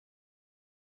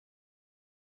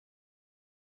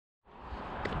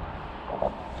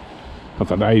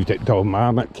I've arrived at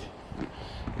Dalmarnock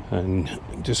and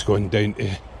just going down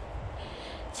to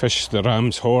fish the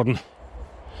Ram's Horn.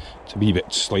 It's a wee bit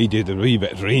slidey, a wee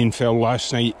bit of rain fell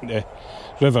last night. The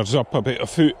river's up about a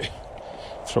foot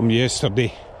from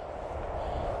yesterday.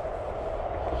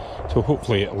 So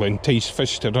hopefully it'll entice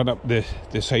fish to run up the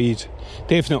sides.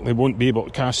 Definitely won't be able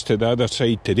to cast to the other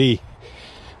side today.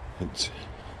 It's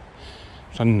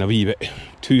running a wee bit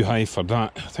too high for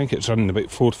that. I think it's running about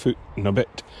 4 foot and a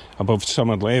bit above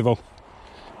summer level.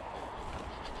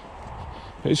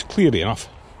 But it's clear enough.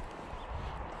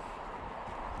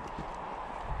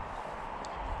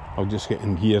 I'll just get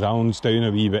in here. Alan's down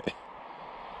a wee bit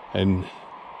and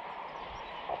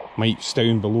Mike's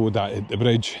down below that at the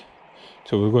bridge.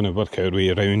 So we're going to work our way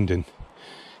around and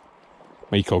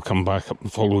Mike will come back up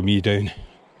and follow me down.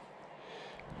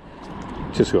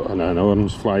 Just got an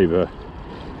orange fly with a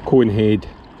cone head.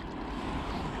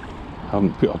 I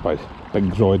haven't put up a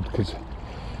big rod because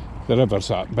the river's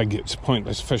that big, it's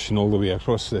pointless fishing all the way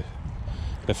across the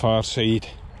far side.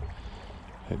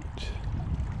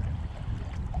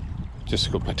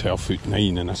 Just got my 12-foot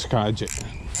 9 and a Skagit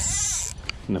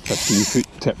and a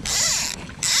 15-foot tip.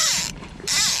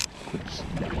 Let's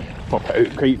pop it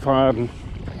out quite far and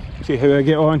see how I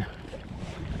get on.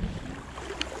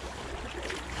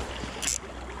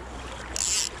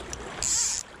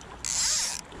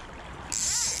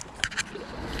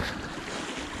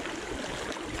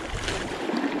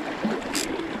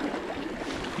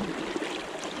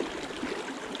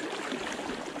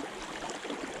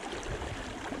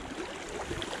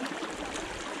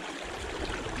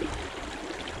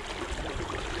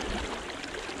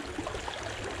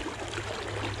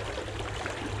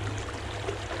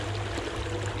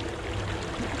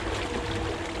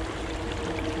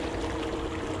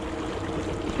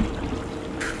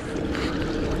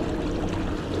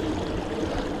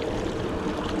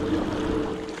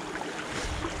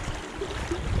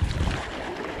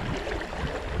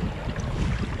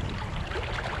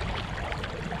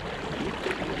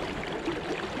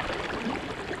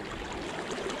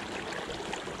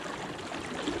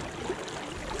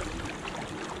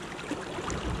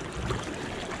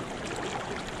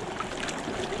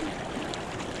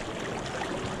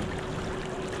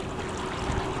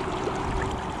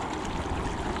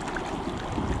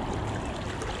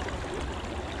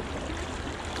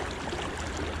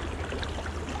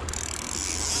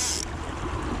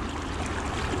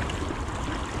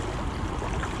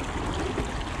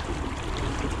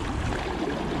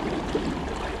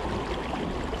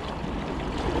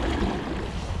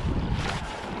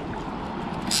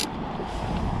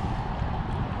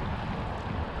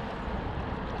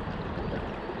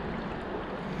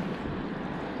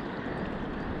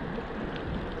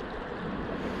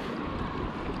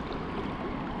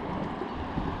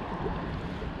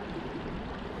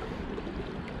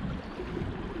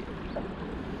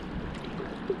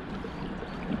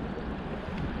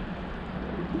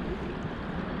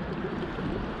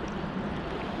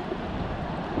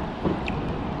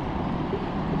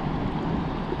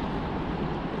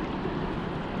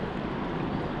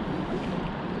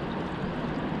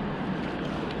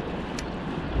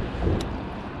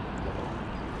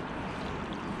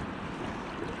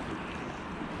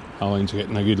 Alan's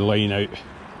getting a good line out.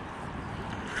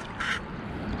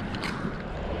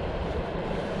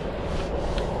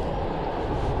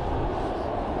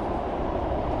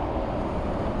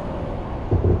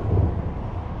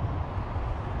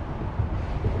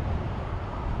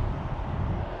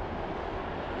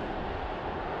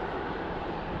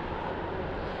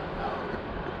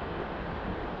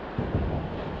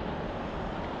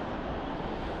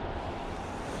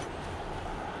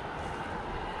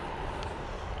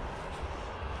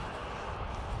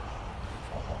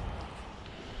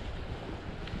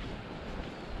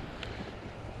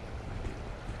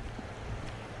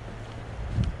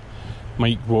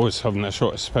 Mike was having a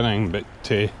shot of spinning, but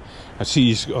I see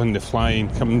he's on the fly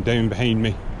and coming down behind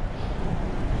me.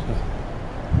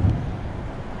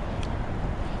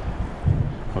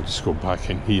 So I'll just go back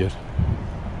in here.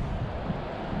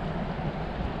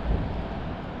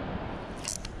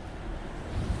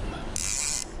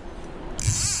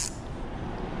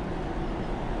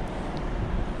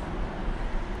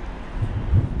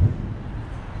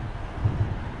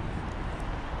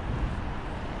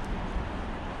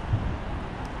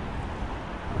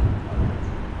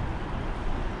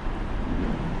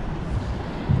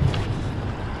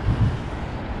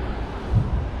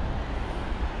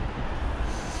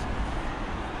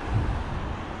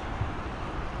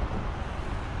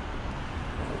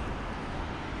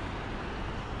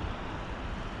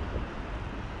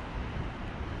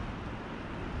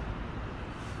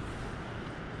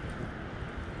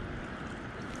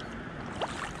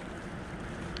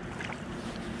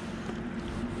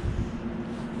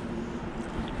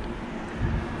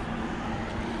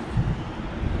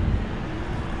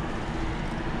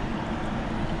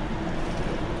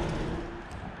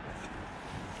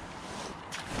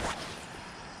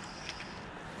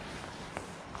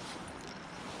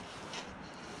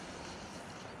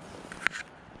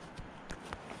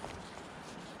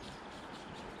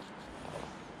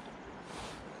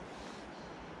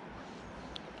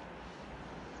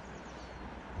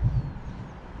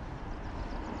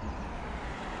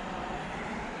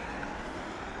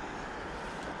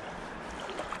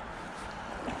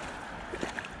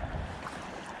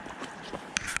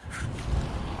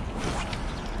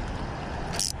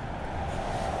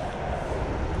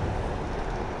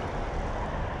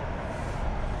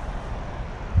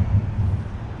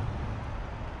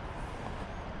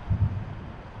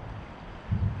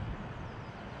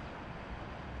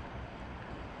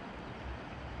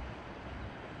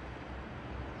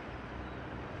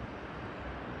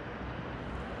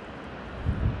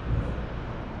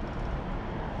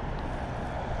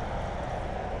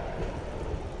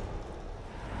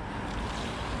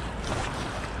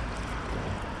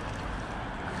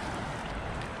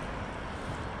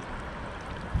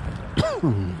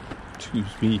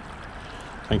 Excuse me.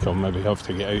 I think I'll maybe have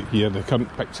to get out here. The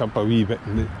current picks up a wee bit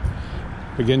and it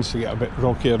begins to get a bit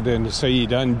rockier down the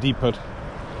side and deeper.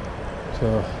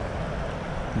 So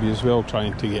be as well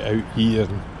trying to get out here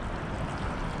and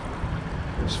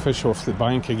just fish off the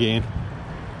bank again.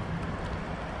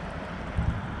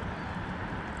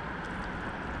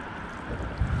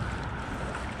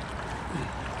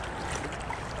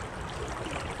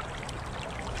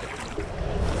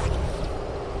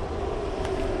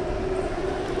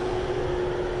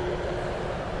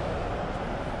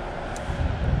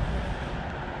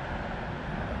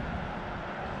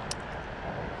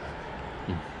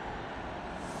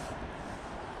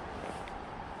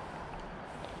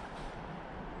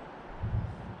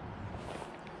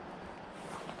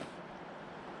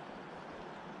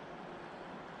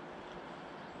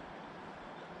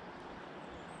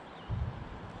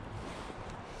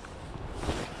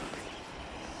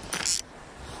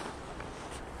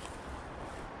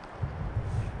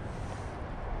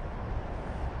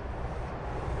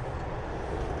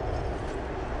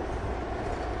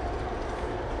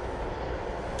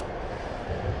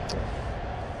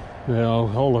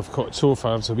 Well, all I've caught so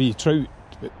far is a wee trout,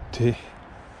 but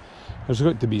there's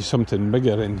got to be something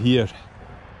bigger in here.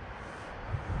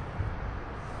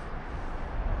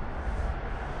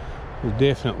 They're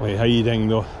definitely hiding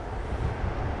though.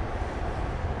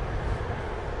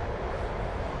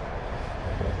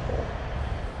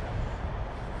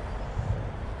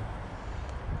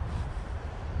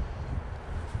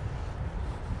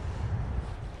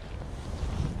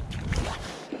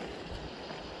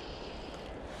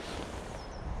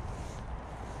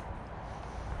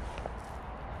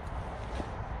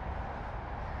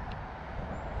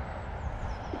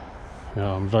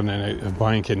 Yeah, I'm running out of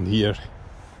bank in here.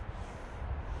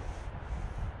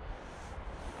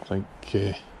 I think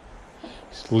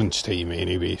it's lunchtime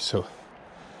anyway, so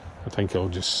I think I'll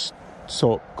just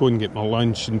go and get my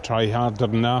lunch and try harder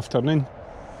in the afternoon.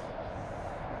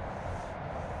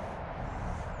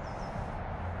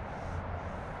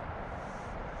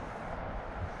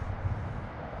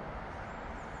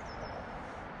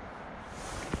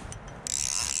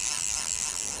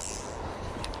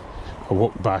 I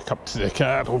walk back up to the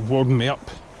car, it'll warm me up.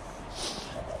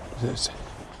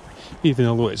 Even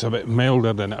though it's a bit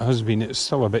milder than it has been, it's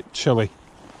still a bit chilly.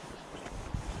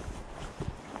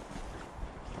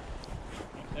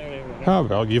 Oh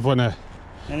well, you've won a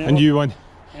new one.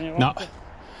 Nah.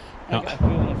 I got a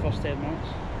pool in the first 10 minutes.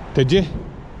 Did you?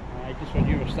 Just when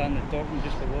you were standing talking,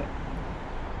 just below.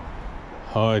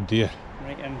 Oh dear.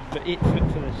 Right, and about 8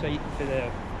 foot for the side,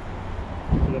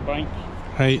 for the bank.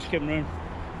 Right. Just came round.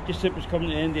 Just as it was coming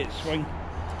to the end of its swing,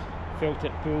 felt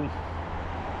it pull.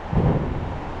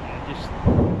 Just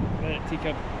let it take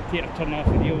a turn off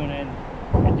the wheel, and then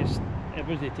it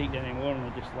wasn't taking anymore, and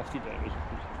I just lifted it.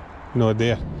 No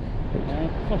dear.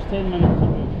 First 10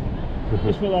 minutes.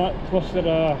 Just with that cluster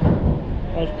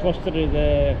of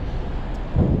the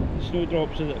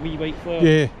snowdrops of that wee white flower.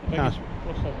 Yeah. The biggest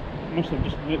cluster. Must have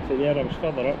just moved to there. I was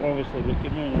further up, obviously, but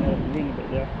came round and round a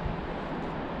bit there.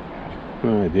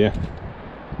 Oh dear.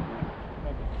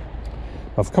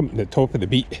 I've come to the top of the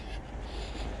beat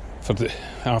for the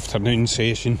afternoon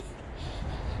session.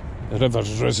 The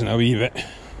river's risen a wee bit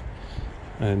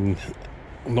and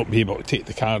I'll not be able to take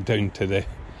the car down to the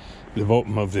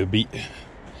bottom of the beat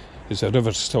as the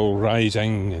river's still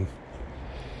rising, and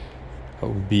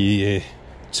it'll be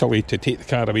silly to take the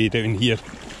car away down here.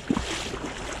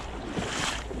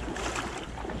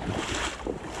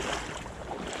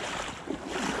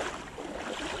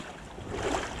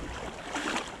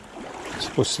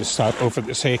 Supposed to start off at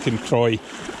the second troy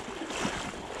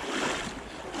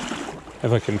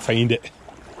if I can find it.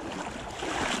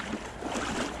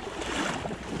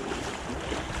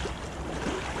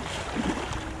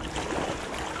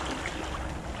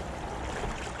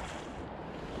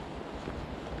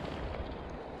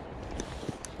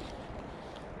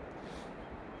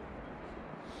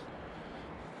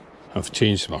 I've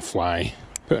changed my fly,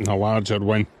 put in a larger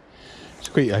one. It's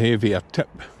quite a heavier tip.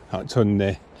 That's on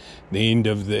the end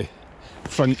of the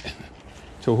front,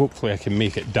 so hopefully I can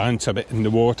make it dance a bit in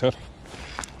the water.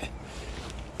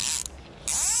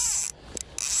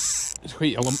 It's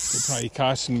quite a lump to try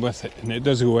casting with it, and it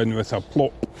does go in with a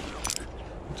plop,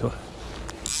 so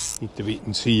need to wait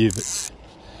and see if it's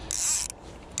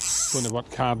going to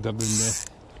work harder than the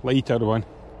lighter one.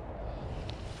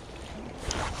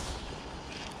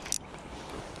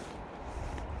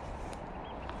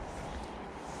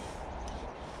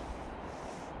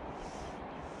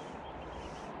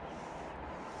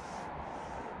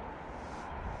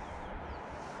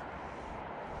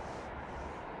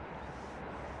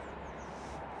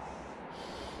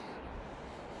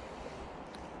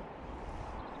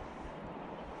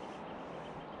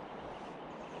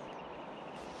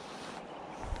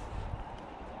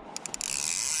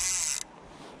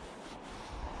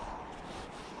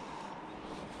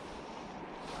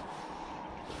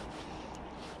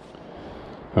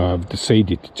 I've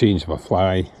decided to change my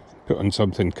fly, put on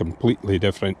something completely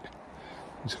different.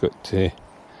 It's got a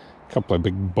couple of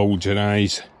big bulging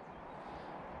eyes.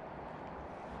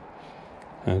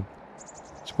 I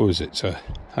suppose it's a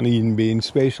Iain Bane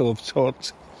special of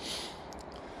sorts.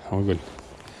 I'm going to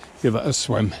give it a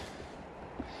swim.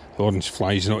 The orange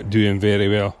fly's not doing very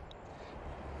well.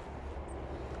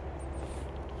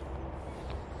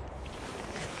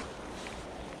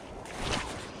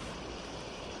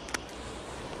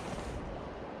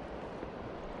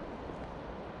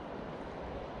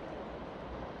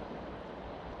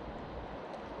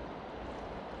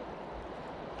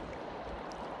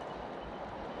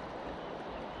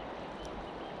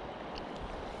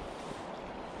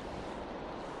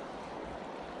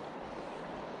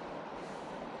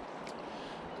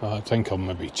 I think I'll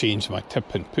maybe change my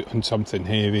tip and put on something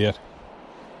heavier,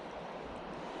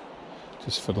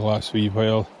 just for the last wee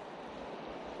while.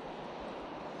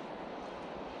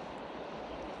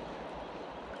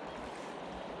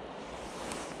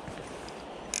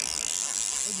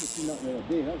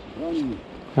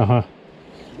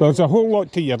 There's a whole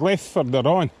lot to your left further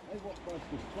on. I walked past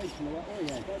this twice and I went, oh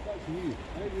yeah, that's new.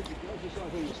 That's the sort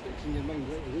of thing that sticks in your mind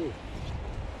right away.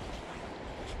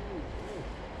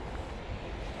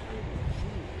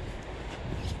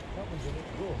 That one's a bit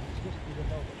low. It's just to the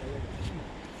belt that I like to see.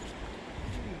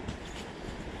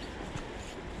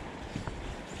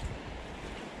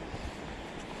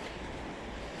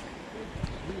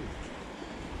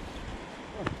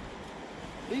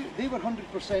 They were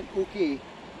 100% okay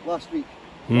last week.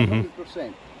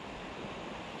 100%.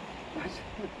 That's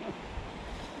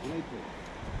right.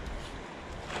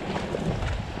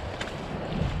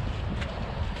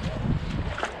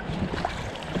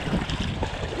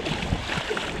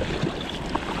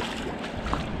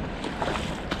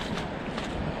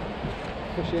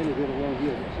 Fish anywhere along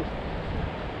here. It's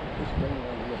just down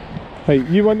along here. Right,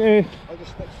 you want to... I'll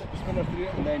just stick the spinner through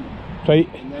it and then... Right.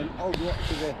 And then I'll go up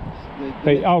to the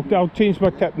Right, I'll change my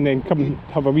tip and then come and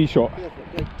have a wee shot.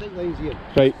 Perfect. Right, tight lines here.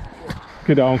 Right,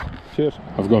 good on. Cheers.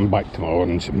 I've gone back to my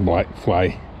orange and black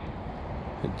fly.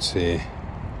 It's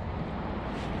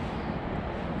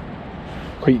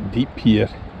quite deep here,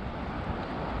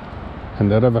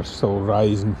 and the river's still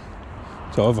rising.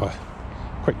 So I'll have a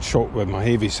quick shot with my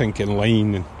heavy sinking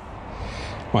line and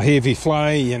my heavy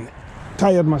fly and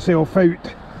tired myself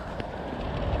out.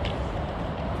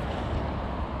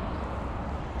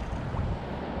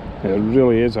 It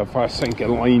really is a fast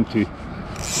sinking line too.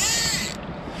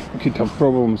 Could have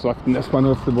problems lifting this one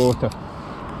off the water.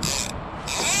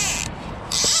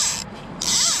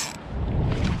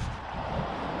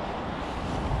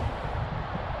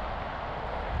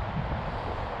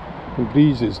 The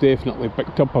breeze has definitely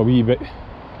picked up a wee bit,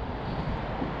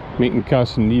 making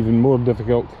casting even more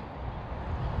difficult.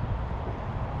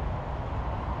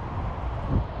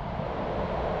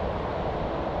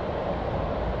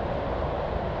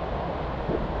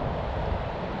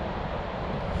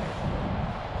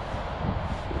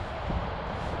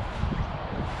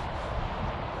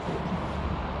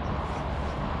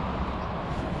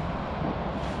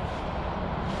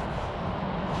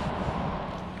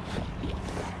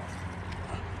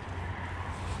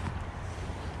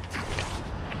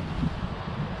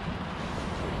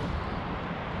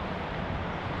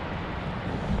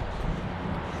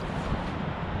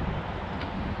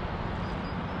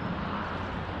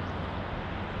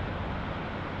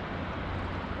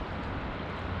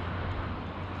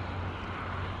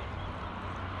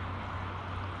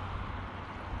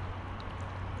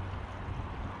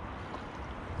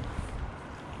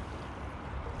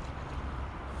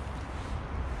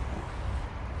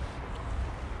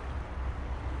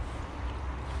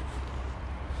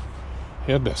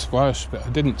 Heard a splash, but I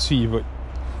didn't see where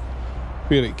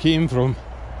it came from.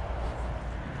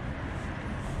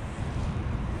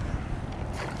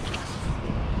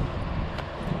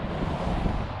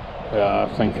 Yeah,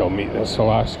 I think I'll make this the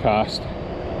last cast.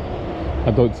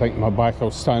 I don't think my back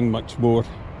will stand much more,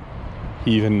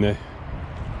 even the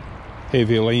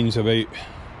heavy lines about.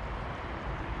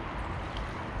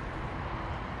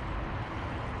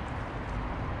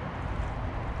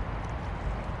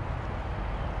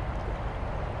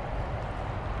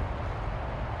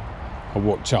 I'll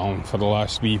watch Iain for the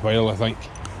last wee while, I think.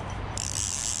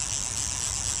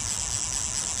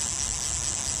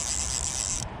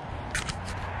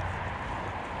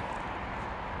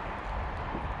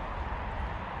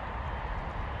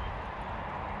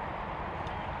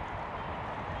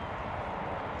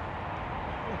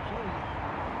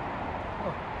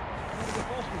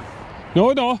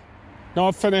 No,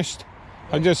 I've finished.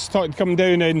 I just thought I'd come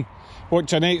down and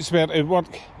watch an expert at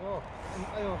work. Oh,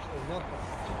 I also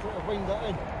wind that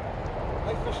in.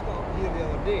 I fished it up here the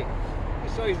other day. The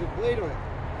size of the blade on it.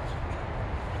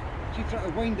 She tried to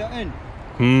wind that in.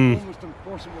 Almost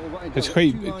impossible. What I did, It's like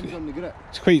quite. 2 hands on the grip.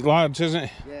 It's quite large, isn't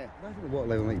it? Yeah, I think the water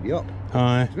level might be up.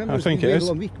 Aye, Remember, I it's think been it very is.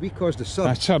 long. We caused the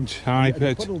surge. A surge, aye, And the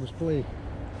but puddle was play.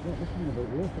 Not listening about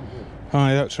the open here.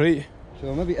 aye, that's right.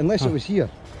 So maybe, unless it was here.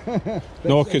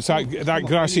 No, because that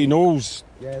grassy knolls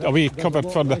yeah, away there's covered a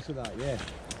lot further. less of that, yeah.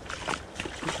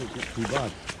 This is not too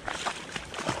bad.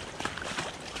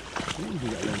 I think we can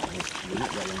get around this. We'll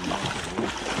get around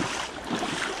that.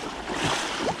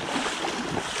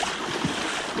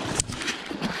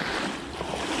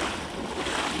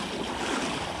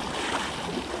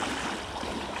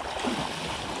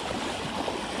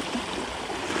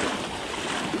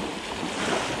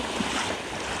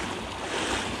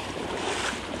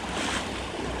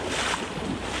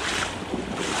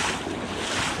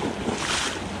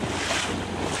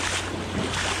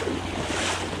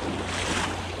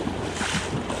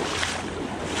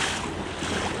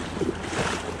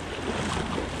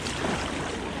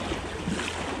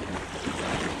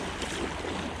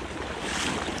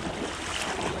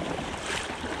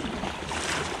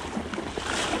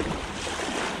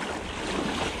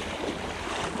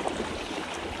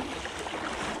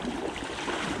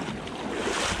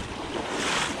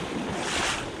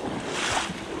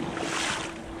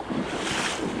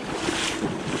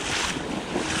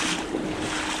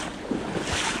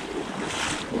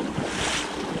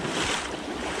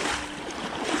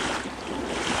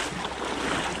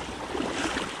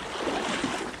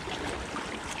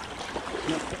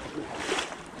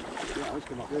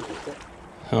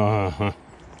 Uh-huh.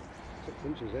 6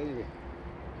 inches anyway.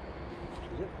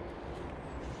 Is it?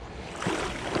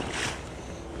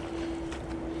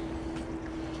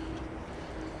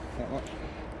 That much.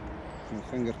 From the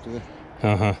finger to the...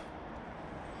 Uh-huh.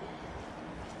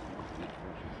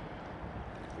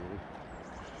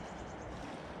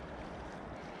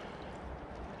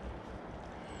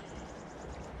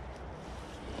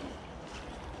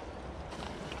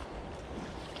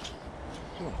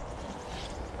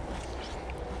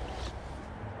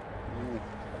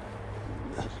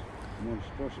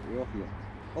 Monstrosity off here.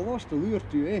 I lost the lure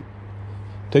too, eh?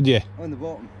 Did you? On the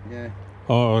bottom, yeah.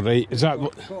 Oh, right. Is that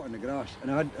what? Caught in the grass,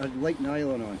 and I had light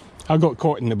nylon on. I got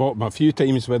caught in the bottom a few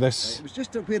times with Right, this. it was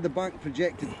just up where the bank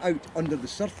projected out under the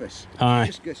surface. Aye. It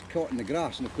just gets caught in the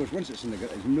grass, and of course, once it's in the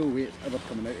grass, there's no way it's ever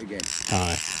coming out again.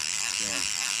 Aye. Yeah.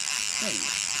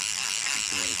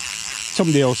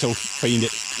 Somebody else will find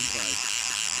it.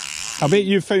 Okay. I bet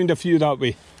you found a few that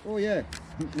way. Oh yeah,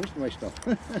 most of my stuff.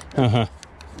 Uh-huh.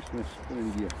 Most of my stuff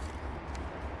in here.